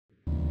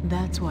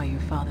That's why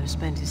your father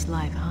spent his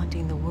life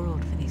hunting the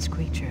world for these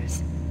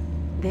creatures.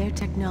 Their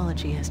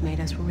technology has made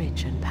us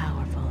rich and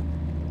powerful.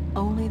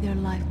 Only their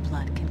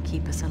lifeblood can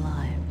keep us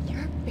alive.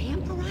 You're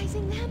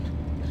vampirizing them?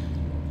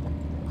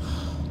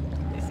 Oh,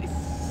 this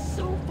is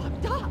so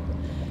fucked up.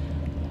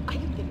 I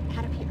am getting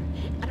out of here.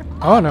 Out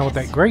of I don't know what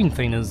that green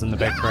thing is in the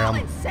background.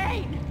 You're all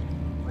insane!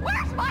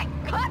 Where's my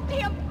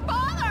goddamn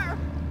father?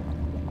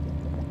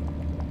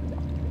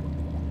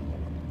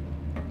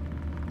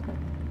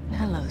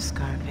 Hello,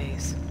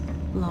 Scarface.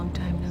 Long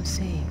time no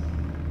see.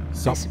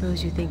 So I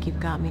suppose you think you've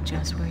got me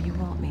just where you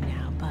want me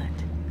now, but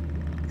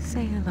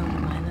say hello to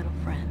my little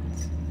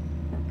friends.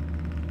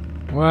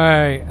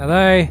 wait, are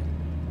they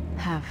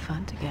Have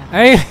fun together.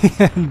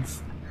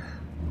 aliens?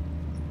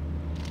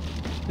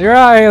 There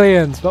are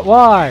aliens, but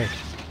why?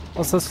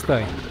 What's this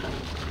thing?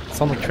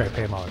 Sonic trap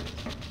ammo.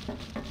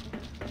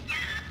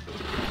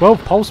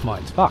 12 pulse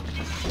mines, fuck.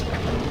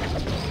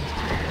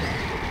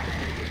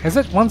 Has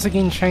it once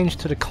again changed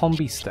to the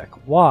combi stick?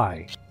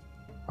 Why?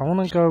 I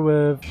want to go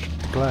with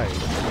Glade.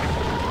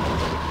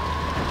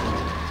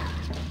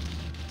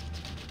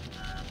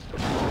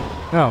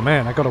 Oh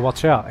man, I gotta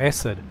watch out.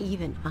 Acid.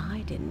 Even I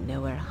didn't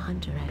know where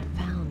Hunter had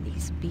found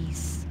these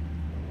beasts.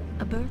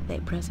 A birthday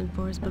present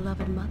for his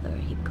beloved mother,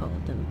 he'd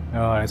called them.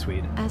 Oh, that's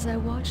weird. As I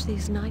watched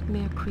these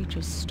nightmare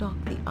creatures stalk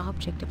the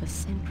object of a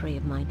century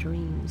of my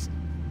dreams,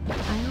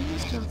 I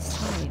almost felt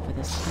sorry for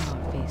the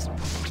scar-faced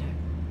predator.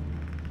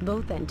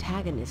 Both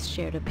antagonists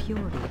shared a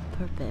purity of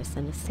purpose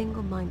and a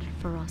single-minded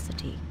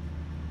ferocity.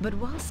 But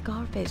while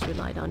Scarface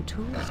relied on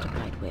tools to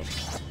fight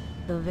with,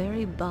 the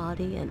very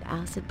body and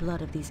acid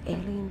blood of these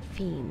alien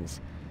fiends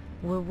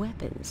were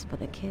weapons for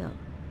the kill.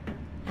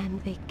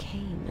 And they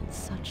came in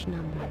such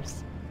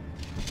numbers.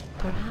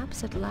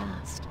 Perhaps at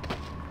last,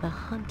 the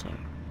hunter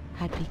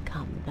had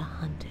become the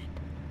hunted.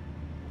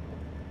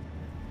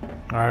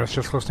 I was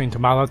just listening to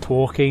Mother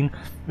talking.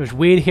 It was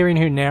weird hearing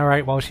her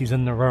narrate while she's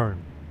in the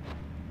room.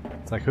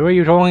 It's like, who are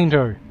you talking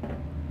to?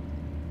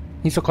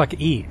 These look like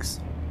eggs.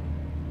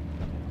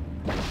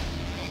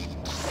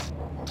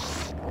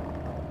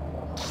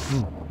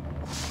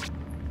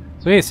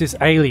 So yes, there's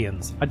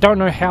aliens. I don't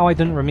know how I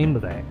didn't remember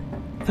that.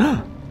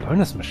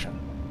 Bonus mission.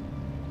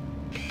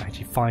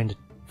 Actually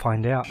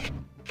find out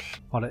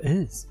what it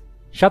is.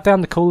 Shut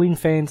down the cooling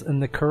fans in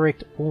the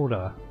correct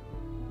order.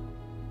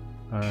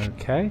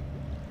 Okay.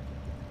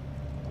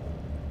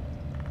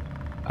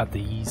 Are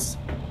these?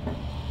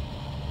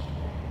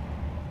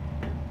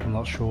 I'm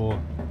not sure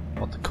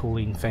what the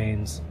cooling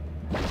fans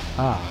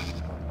are.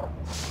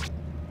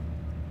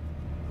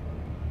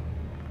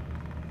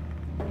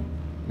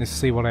 Let's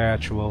see what our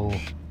actual...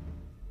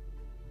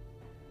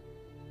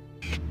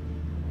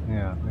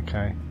 Yeah,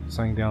 okay.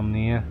 Something down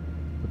there.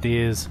 But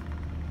there's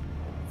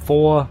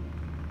 4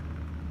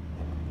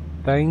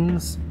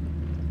 things.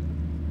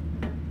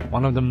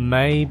 One of them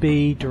may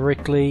be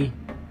directly...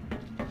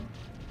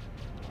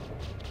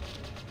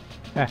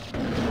 Ah.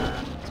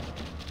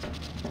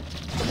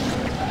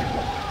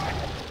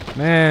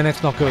 Man,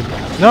 that's not good.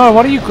 No,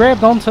 what are you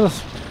grabbed onto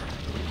this?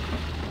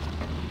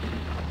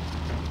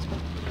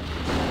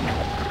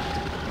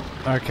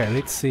 Okay,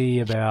 let's see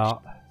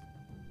about...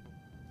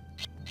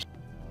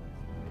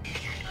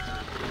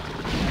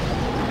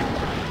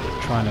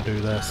 trying to do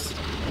this.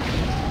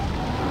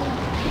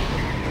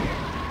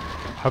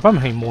 Hope I'm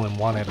hitting more than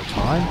one at a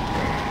time.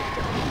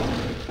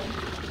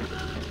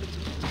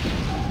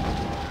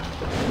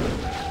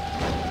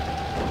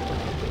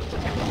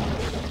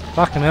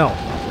 Fucking hell.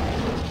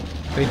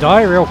 They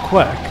die real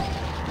quick.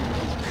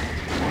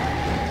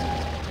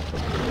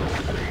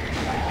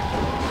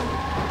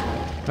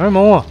 No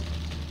more.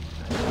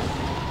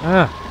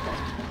 Ah.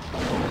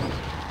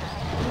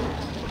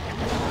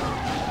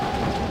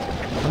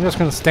 I'm just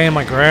gonna stand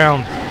my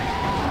ground.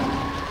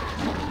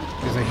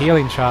 There's a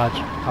healing charge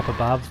up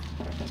above.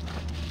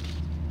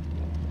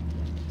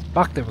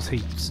 Fuck, there was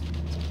heaps.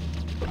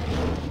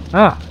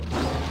 Ah.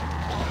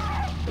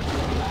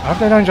 I hope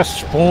they don't just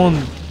spawn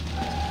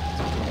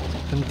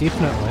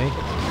indefinitely.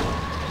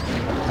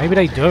 Maybe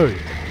they do.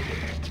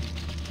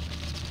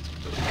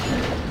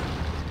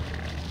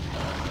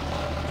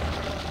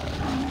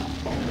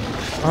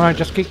 Alright,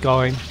 just keep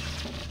going.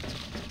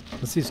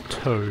 This is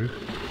 2.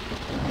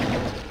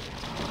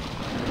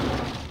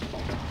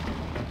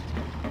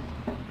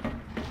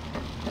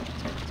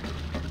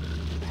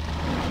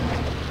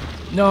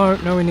 No,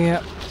 nowhere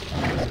near.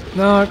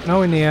 No,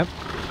 nowhere near.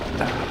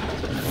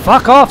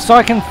 Fuck off so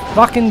I can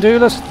fucking do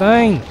this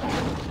thing.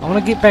 I want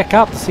to get back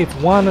up to see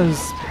if one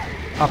is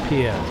up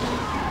here.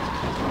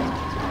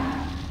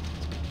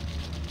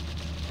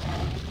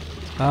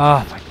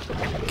 Oh my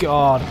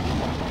god.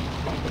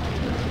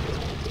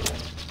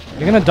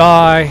 You're gonna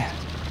die.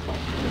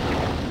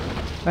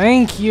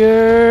 Thank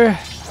you.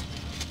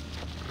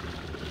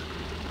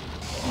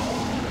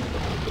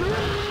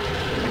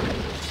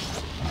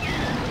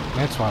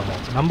 That's what I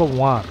want. Number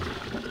 1.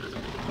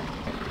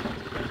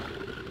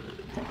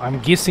 I'm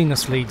guessing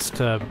this leads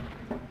to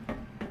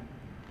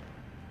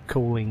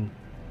cooling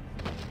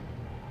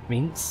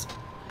vents.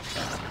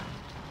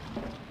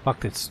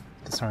 Fuck, this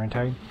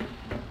disorientating.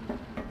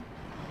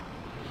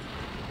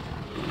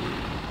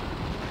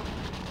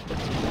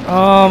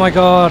 Oh my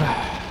god.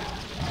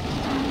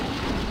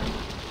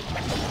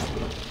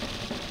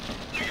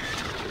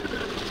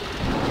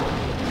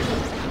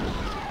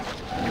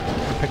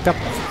 Picked up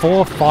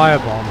 4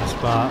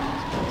 firebombs, but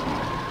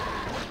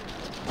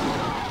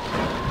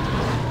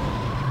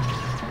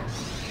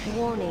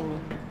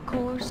Warning.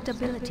 Core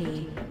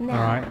stability now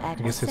alright, at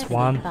I guess it's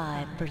 1.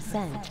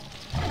 75%.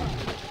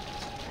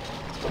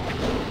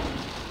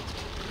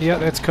 Yeah,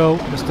 that's cool.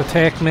 Just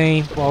attack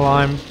me while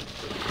I'm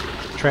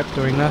trapped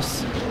doing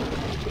this.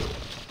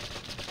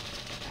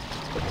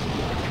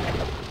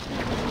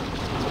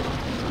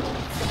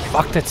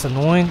 Fuck, that's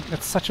annoying.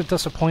 It's such a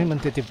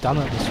disappointment that they've done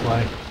it this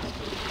way.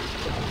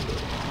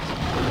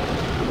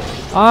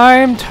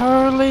 I'm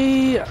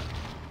totally...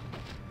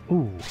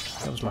 Ooh,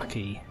 that was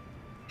lucky.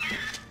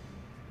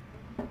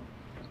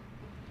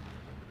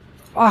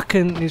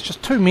 Fucking, there's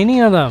just too many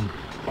of them.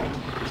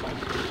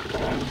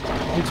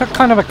 You took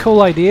kind of a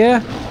cool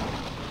idea,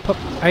 put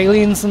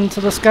aliens into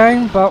this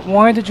game, but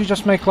why did you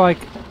just make like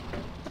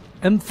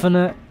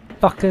infinite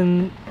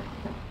fucking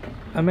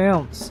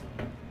amounts?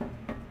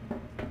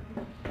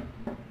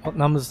 What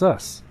number's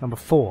this? Number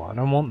 4. I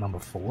don't want number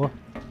 4.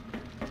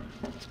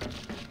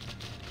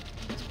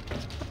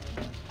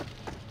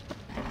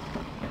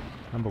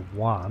 Number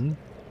 1.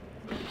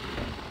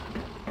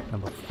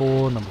 Number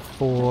 4, number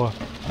 4.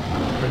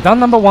 We've done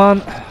number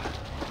 1.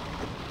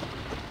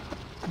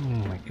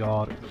 Oh my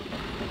god.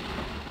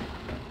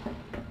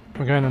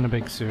 We're going in a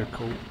big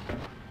circle.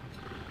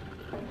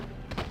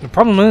 The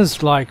problem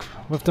is, like,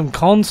 with them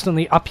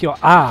constantly up your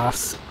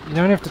ass, you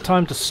don't have the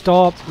time to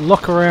stop,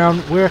 look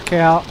around, work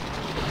out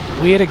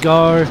where to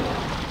go.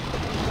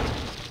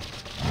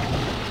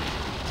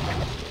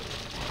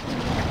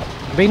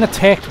 Being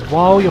attacked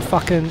while you're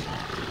fucking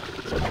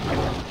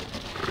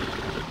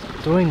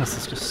doing this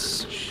is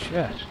just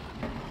shit.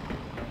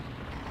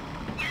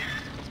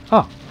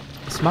 Oh,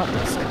 smart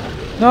disc.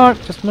 No,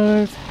 just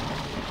move.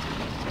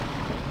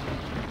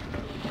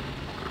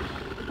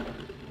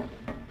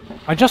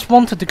 I just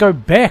wanted to go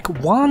back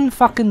one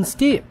fucking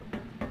step.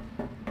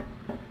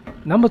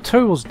 Number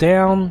 2 was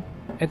down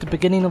at the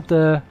beginning of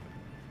the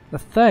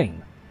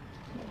thing.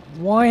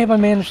 Why have I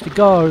managed to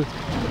go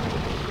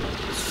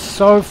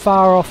so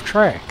far off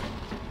track?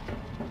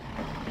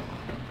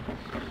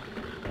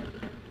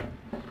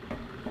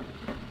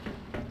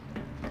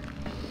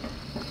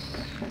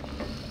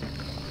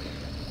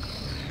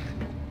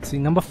 See,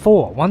 number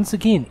 4. Once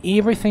again,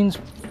 everything's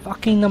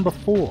fucking number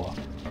 4.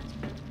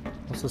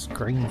 What's this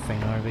green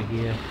thing over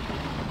here?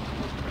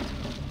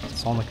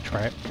 Sonic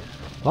trap.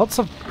 Lots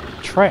of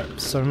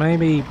traps, so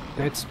maybe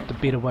that's the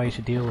better way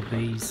to deal with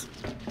these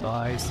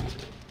guys.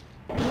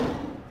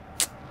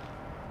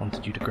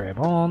 Wanted you to grab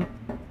on.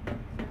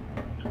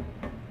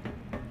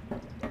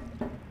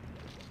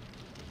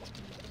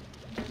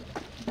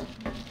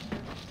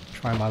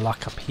 Try my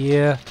luck up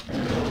here.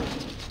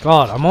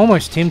 God, I'm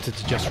almost tempted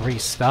to just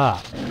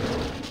restart.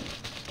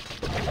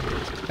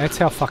 That's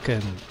how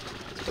fucking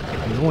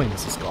annoying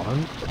this has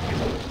gotten.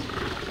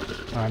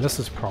 Alright, this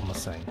is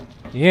promising.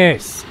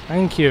 Yes,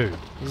 thank you.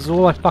 This is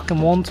all I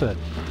fucking wanted.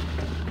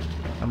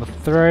 Number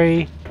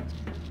 3.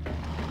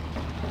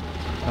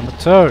 Number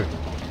 2.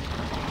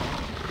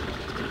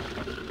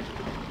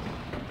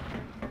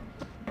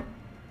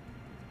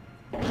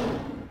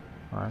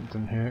 Alright,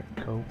 didn't hurt.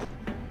 Cool.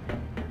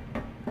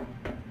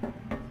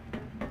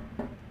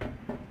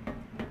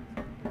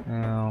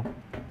 Now,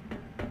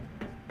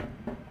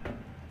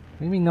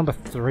 maybe number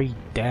 3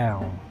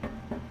 down.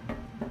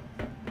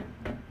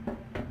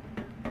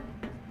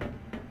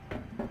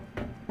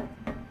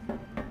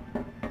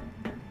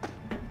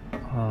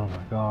 Oh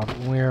my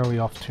god, where are we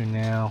off to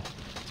now?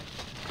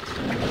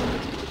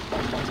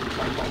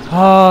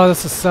 Oh,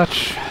 this is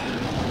such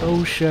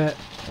bullshit.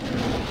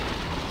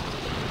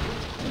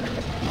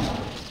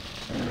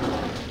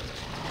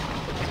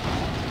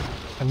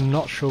 I'm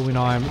not sure when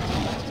I'm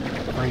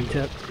ready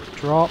to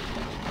drop.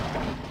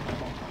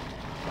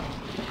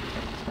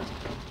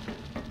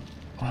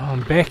 Oh,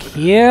 I'm back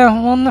here?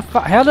 What the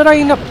fuck? How did I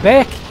end up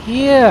back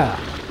here?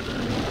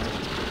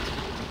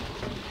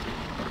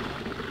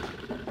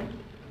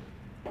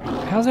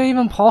 How's that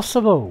even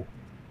possible?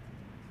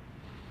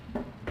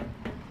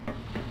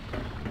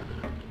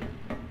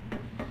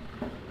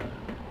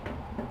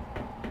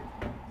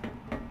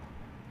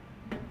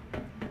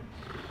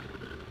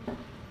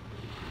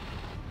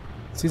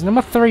 See, it's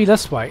number 3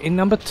 this way, and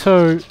number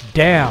 2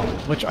 down,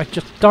 which I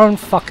just don't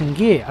fucking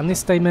get,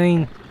 unless they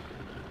mean...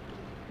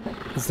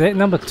 Is that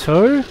number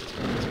 2?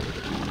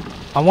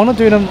 I want to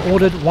do them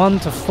ordered 1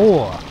 to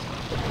 4.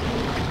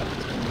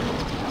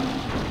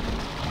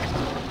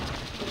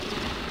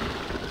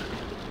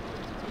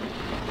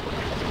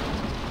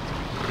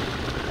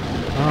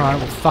 Alright,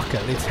 well fuck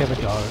it, let's have a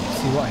go,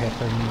 see what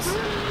happens.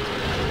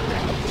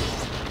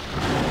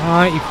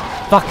 Alright, you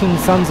fucking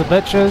sons of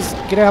bitches,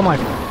 get out of my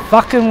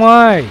fucking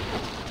way!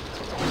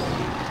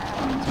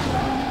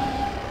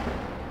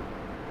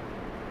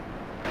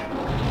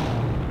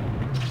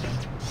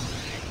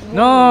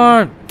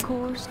 No!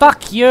 Course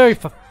Fuck you,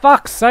 for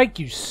fuck's sake,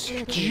 you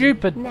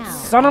stupid now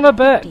son of a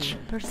bitch!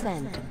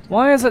 50%.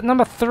 Why is it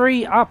number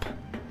 3 up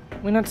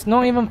when it's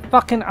not even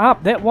fucking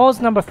up? That was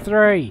number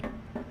 3.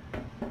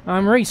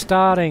 I'm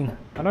restarting.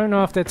 I don't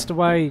know if that's the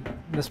way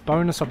this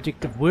bonus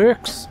objective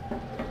works.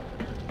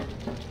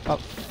 But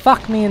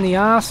fuck me in the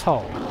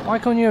asshole. Why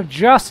couldn't you have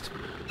just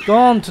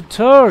gone to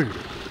 2? Alright,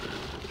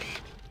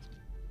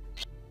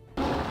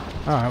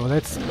 well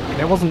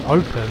that wasn't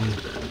open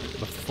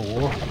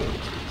before.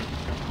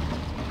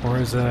 Or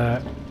is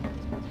it...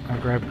 I'll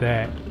grab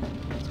that.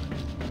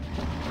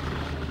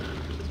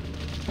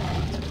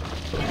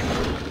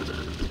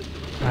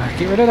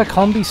 Get rid of the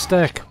combi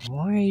stick.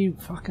 Why are you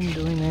fucking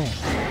doing that?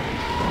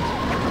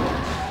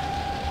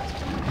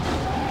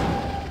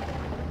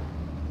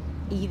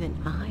 Even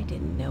I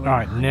didn't know.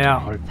 Alright, how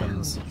now I it found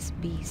opens. these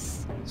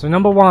beasts. So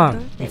number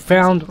 1, we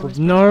found with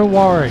no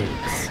worries.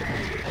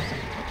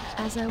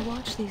 As I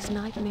watch these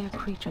nightmare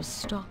creatures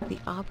stalk the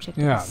object.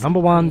 Yeah, of number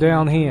 1 secret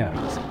down here.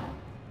 dreams,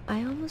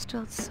 I almost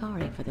felt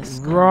sorry for the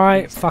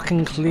Right Scarface.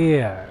 fucking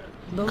clear.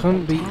 Both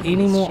Couldn't be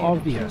any antagonists more shared a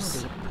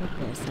obvious. purity of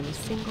purpose and a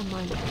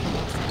single-minded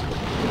curiosity.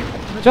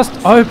 But Just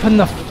this open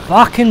the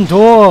fucking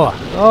door!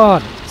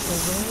 God, the very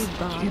stupid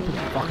body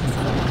fucking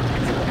thing.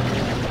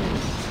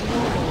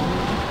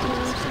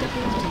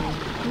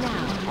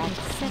 now at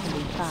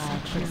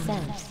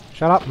 75%.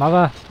 Shut up,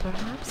 mother.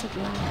 Perhaps at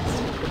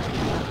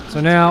last.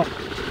 So now,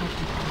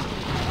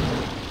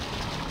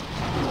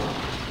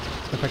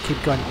 if I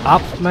keep going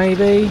up,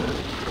 maybe?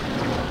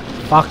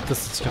 Fuck,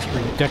 this is just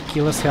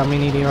ridiculous how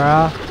many there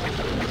are.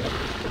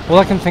 All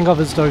I can think of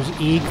is those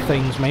egg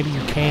things. Maybe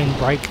you can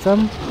break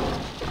them.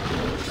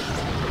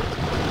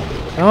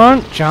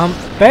 Don't jump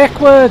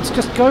backwards,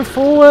 just go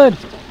forward.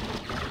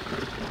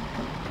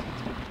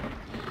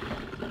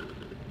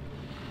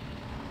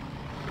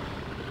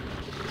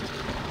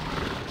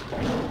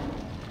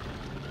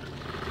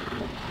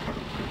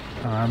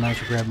 I might have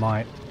to grab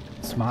my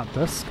smart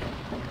disc.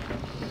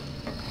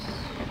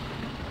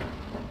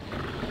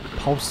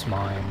 Pulse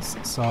mines,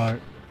 so...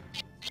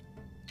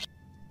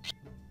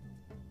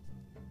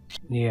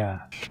 Yeah,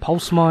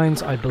 pulse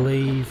mines, I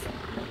believe,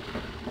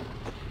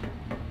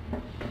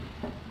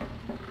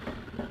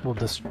 will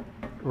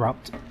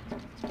disrupt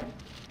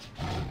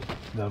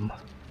them.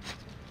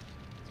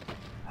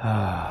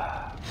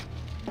 Oh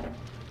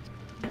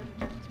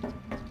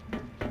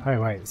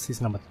wait, this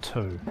is number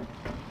 2.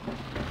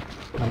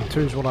 Number 2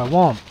 is what I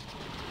want.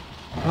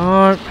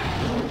 Oh.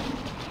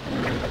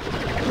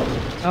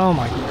 Oh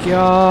my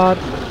god.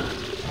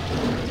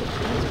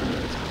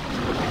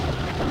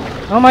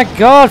 Oh my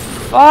god,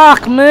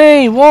 fuck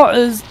me! What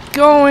is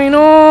going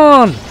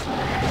on?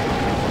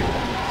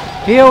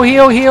 Heal,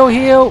 heal, heal,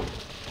 heal!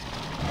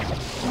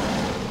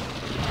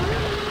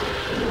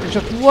 There's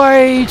just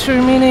way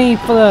too many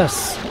for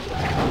this.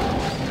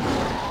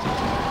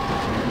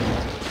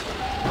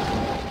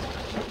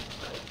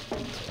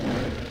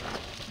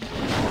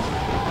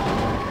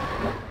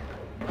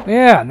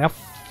 Yeah, now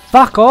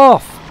fuck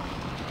off!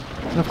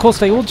 And of course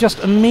they all just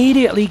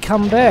immediately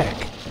come back.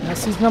 Now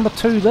this is number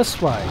 2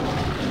 this way.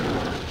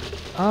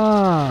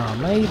 Ah,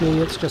 maybe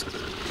it's just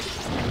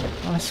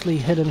nicely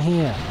hidden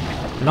here.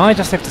 And I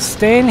just have to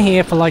stand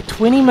here for like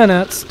 20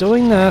 minutes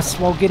doing this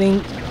while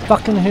getting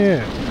fucking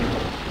hurt.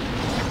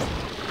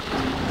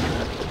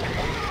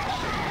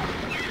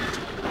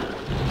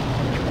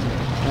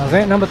 Now is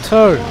that number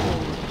 2?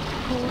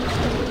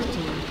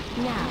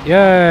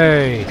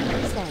 Yay!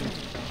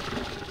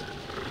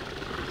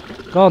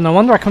 God, no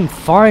wonder I couldn't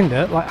find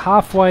it, like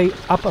halfway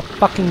up a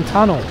fucking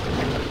tunnel.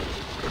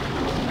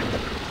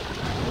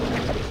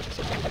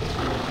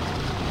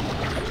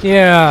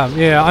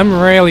 Yeah, I'm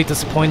really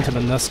disappointed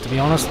in this, to be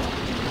honest.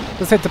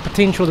 This had the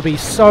potential to be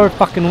so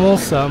fucking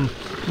awesome,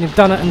 and you've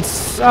done it in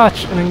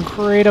such an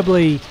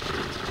incredibly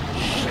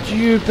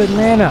stupid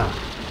manner.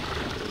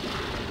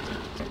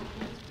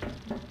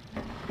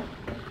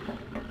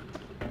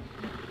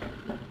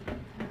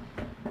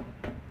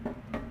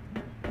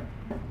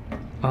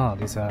 Oh,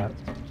 there's a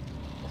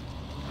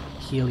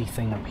healy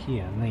thing up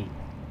here, neat.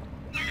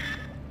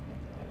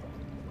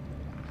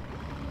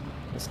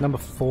 It's number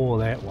 4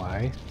 that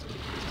way.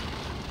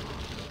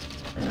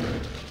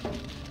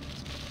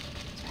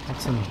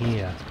 What's in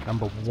here?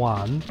 Number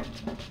 1.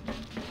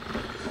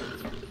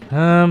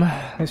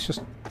 Let's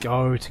just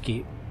go to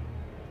get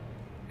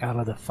out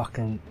of the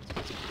fucking...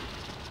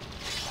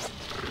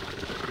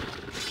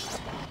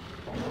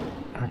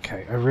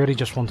 Okay, I really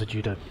just wanted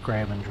you to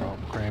grab and drop,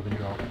 grab and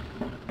drop.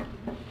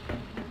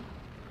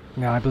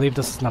 Now I believe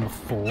this is number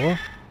 4. Or,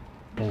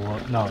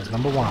 no, it's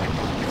number 1.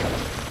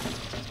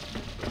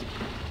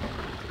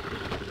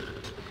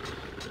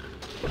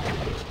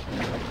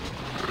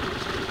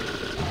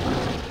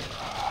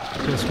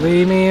 Just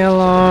leave me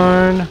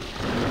alone.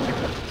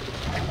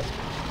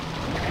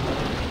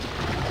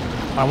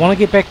 I want to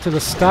get back to the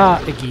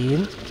start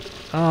again.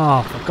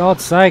 Oh, for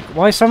God's sake,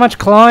 why so much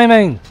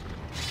climbing?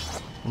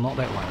 Well, not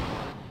that way.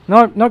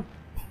 No, no.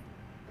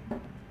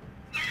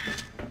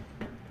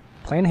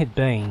 Plan had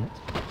been...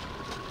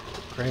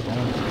 Grab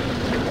on.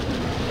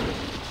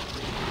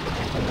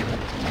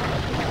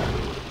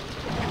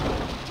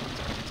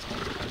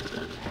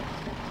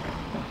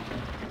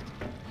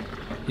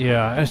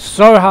 Yeah, it's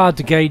so hard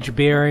to gauge your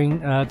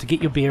bearing, to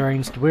get your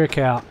bearings, to work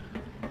out.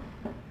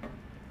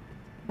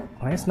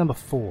 Well, that's number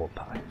 4,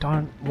 but I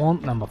don't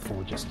want number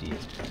 4 just yet.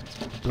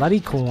 Bloody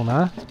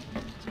corner.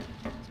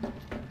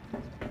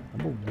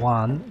 Number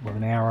 1 with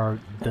an arrow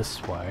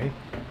this way.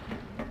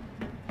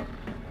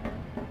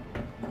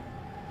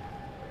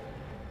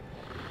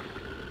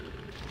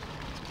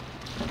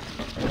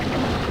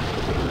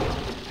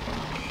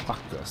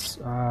 Fuck this.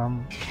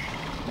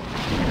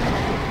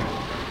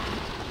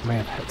 May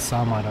have hit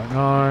some, I don't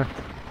know.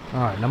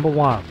 Alright, number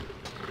 1.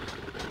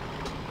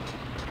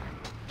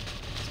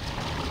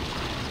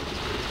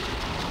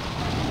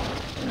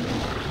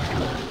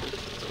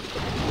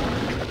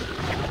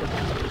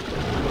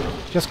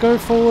 Just go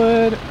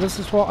forward. This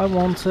is what I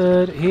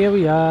wanted. Here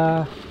we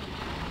are.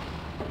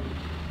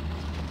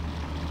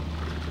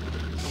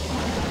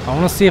 I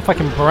want to see if I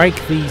can break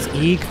these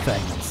egg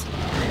things.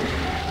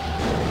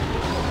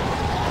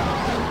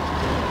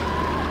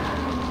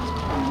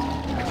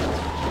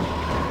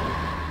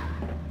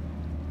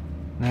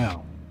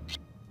 Now.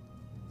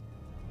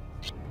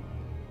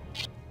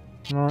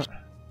 No.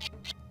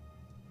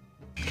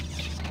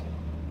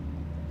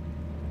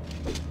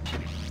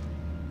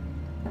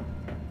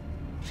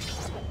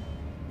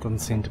 Doesn't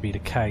seem to be the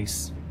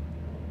case.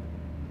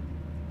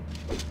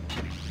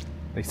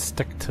 They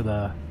stick to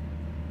the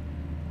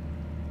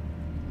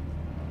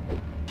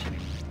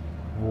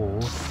wall.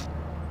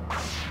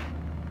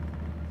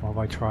 What if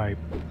I try?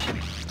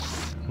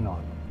 No.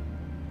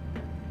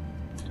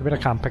 I bet I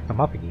can't pick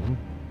them up again.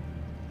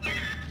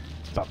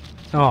 But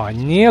oh, I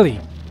nearly,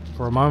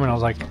 for a moment, I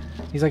was like,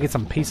 at least I get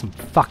some peace and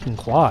fucking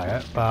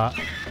quiet. But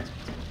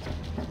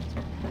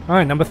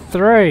alright, number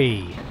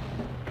 3.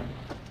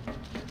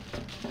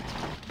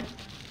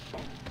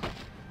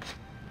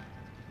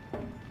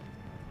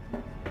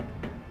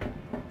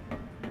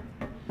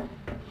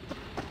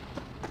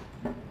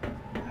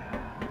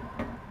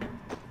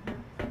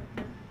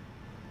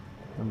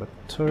 Number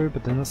 2,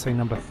 but then let's say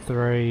number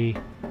 3.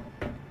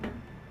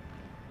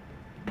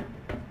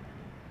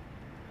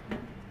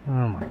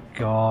 Oh my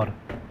god.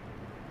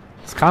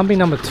 This can't be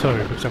number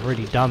 2 because I've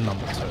already done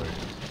number 2.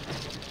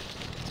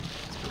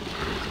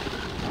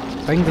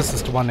 I think this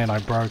is the one that I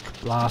broke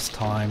last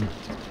time.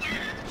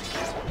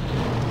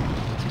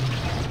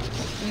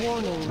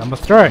 Warning. Number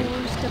 3.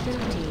 Core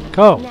stability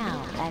Cool.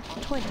 now at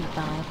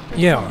 25%.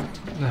 Yeah.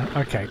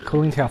 Okay,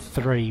 cooling tower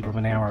 3 with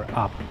an arrow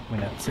up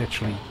when it's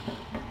actually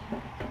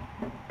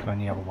going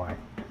the other way.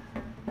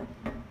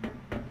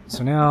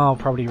 So now I'll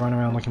probably run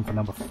around looking for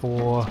number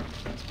 4.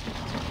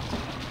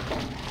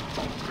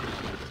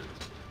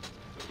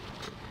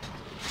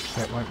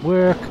 That won't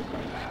work.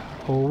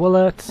 Or will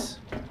it?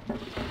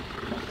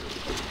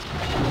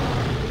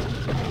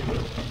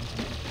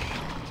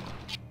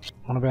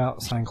 What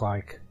about something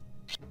like...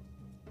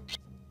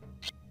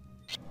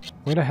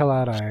 Where the hell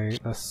are they?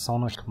 The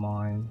sonic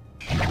mine.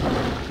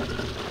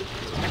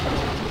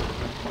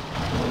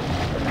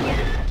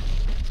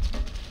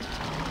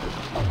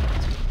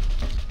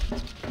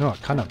 No,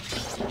 it kind of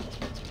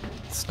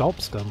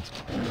stops them.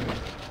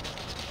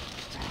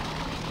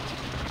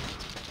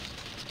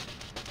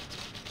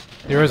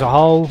 There is a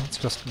hole, it's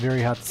just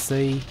very hard to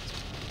see.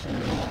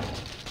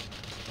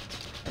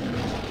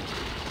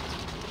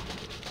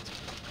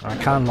 I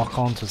can't lock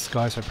onto this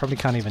guy, so I probably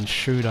can't even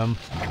shoot him.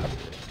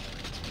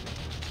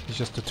 He's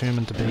just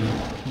determined to be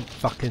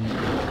fucking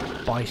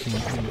biting me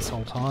this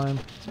whole time.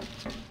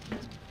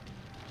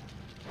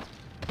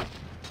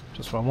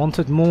 Just what I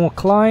wanted, more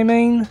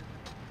climbing.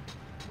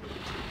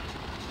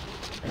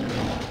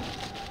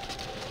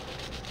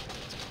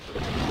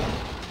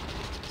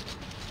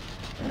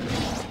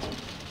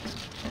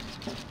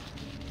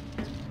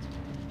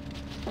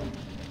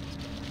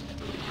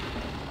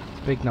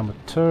 Big number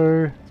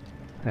 2.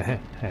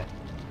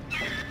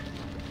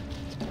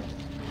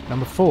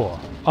 Number 4.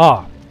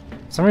 Ah, for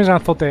some reason I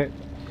thought that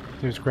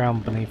there was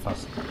ground beneath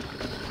us.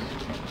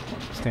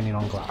 Standing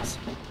on glass.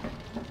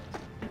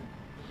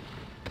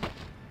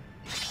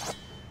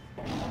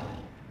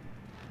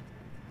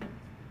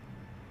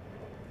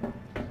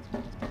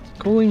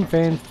 Cooling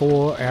fan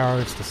 4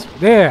 arrows to...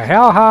 There!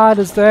 How hard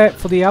is that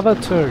for the other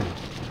 2?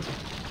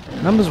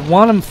 Numbers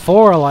 1 and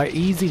 4 are like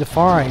easy to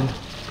find.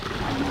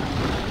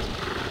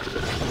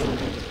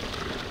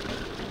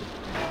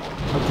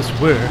 Hope this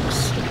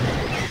works.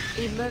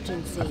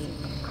 Emergency.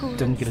 Cooling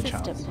Didn't get a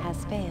system chance.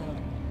 has failed.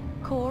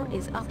 Core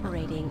is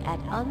operating at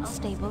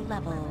unstable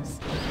levels.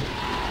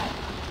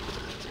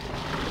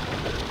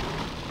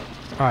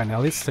 Alright, now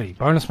let's see.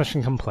 Bonus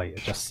mission complete,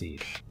 I just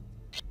said.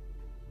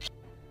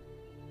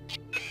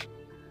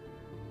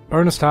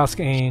 Bonus task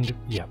and...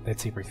 yeah,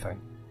 that's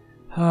everything.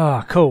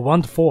 Ah, cool.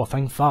 1 to 4,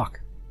 thank fuck.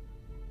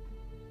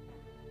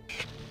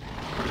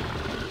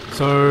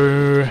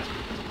 So...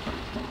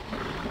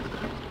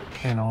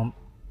 hang on.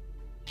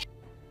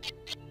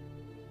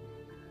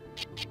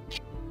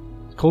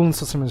 Cooling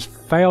system has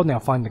failed. Now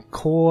find the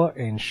core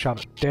and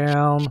shut it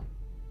down.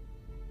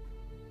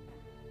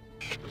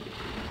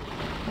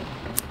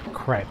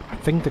 Crap. I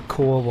think the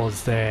core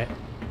was that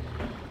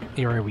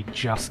area we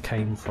just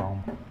came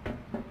from.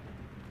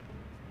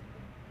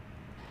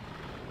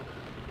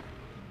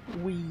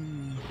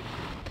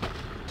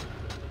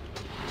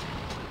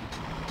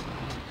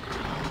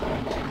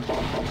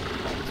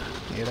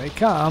 Here they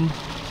come.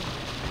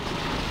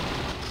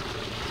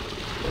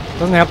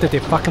 Doesn't help that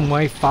they're fucking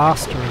way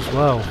faster as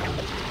well.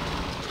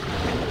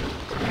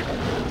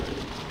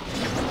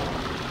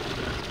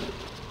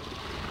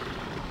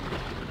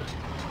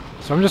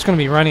 So I'm just going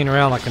to be running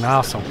around like an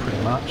arsehole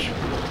pretty much.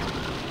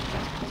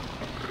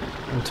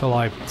 Until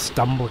I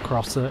stumble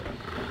across it.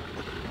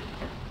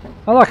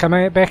 Oh look, I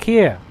made it back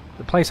here.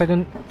 The place I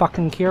didn't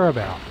fucking care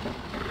about.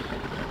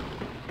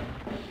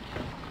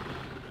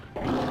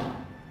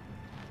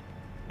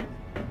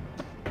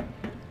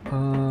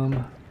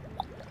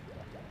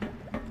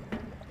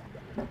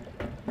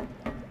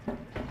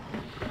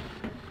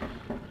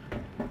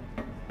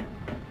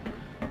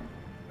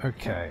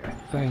 Okay, I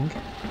think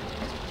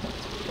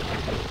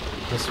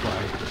this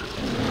way.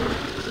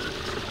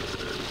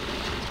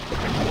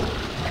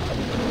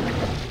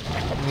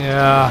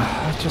 Yeah,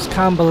 I just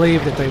can't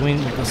believe that they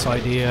went with this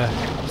idea.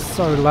 It's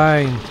so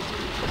lame.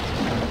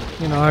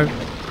 You know,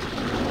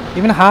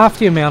 even half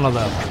the amount of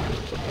them.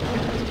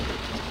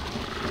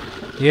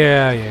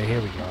 Yeah,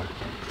 here we go.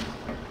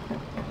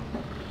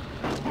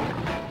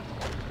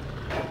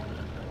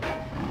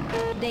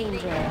 Danger.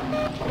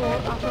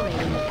 Core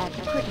operating at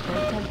critical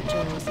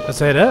temperatures. Is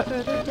that it?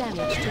 Further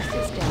damage to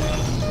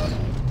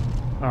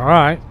system.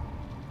 Alright.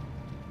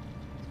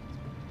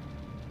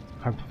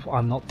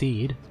 I'm not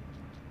dead.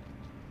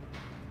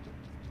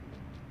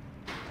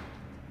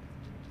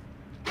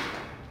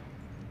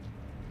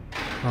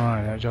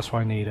 Alright, that's just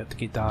why I need it to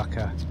get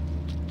darker.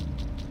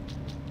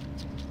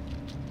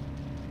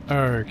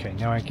 Okay,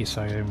 now I guess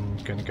I am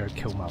gonna go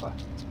kill Mother.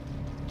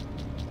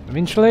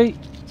 Eventually.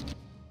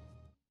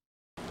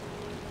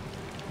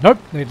 Nope,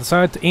 they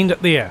decided to end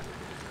it there.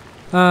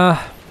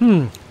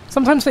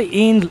 Sometimes they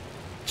end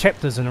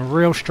chapters in a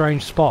real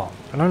strange spot.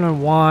 I don't know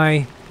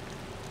why.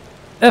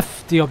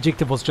 If the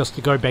objective was just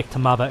to go back to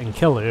Mother and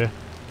kill her,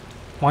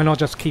 why not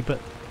just keep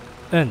it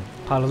in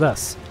part of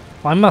this?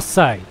 Well, I must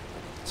say,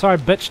 sorry I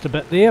bitched a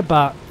bit there,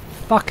 but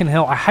fucking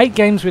hell, I hate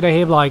games where they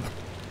have like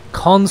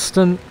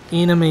constant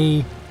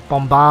enemy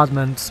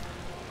bombardments,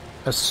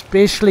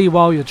 especially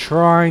while you're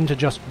trying to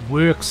just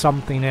work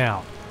something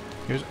out.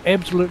 There's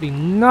absolutely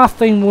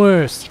nothing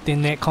worse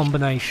than that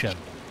combination.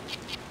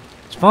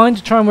 It's fine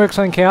to try and work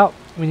something out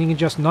when you can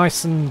just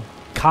nice and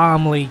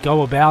calmly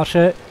go about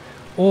it,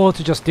 or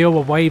to just deal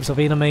with waves of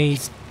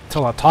enemies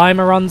till a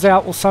timer runs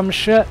out or some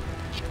shit,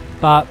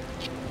 but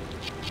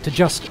to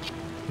just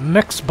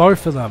mix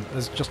both of them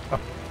is just a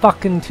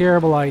fucking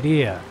terrible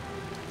idea.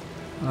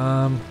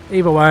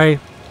 Either way,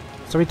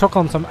 so we took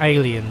on some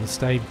aliens.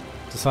 They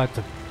decided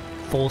to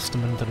force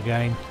them into the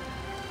game.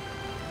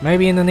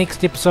 Maybe in the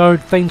next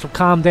episode things will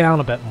calm down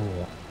a bit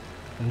more.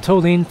 Until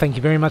then, thank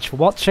you very much for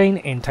watching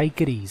and take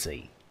it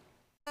easy.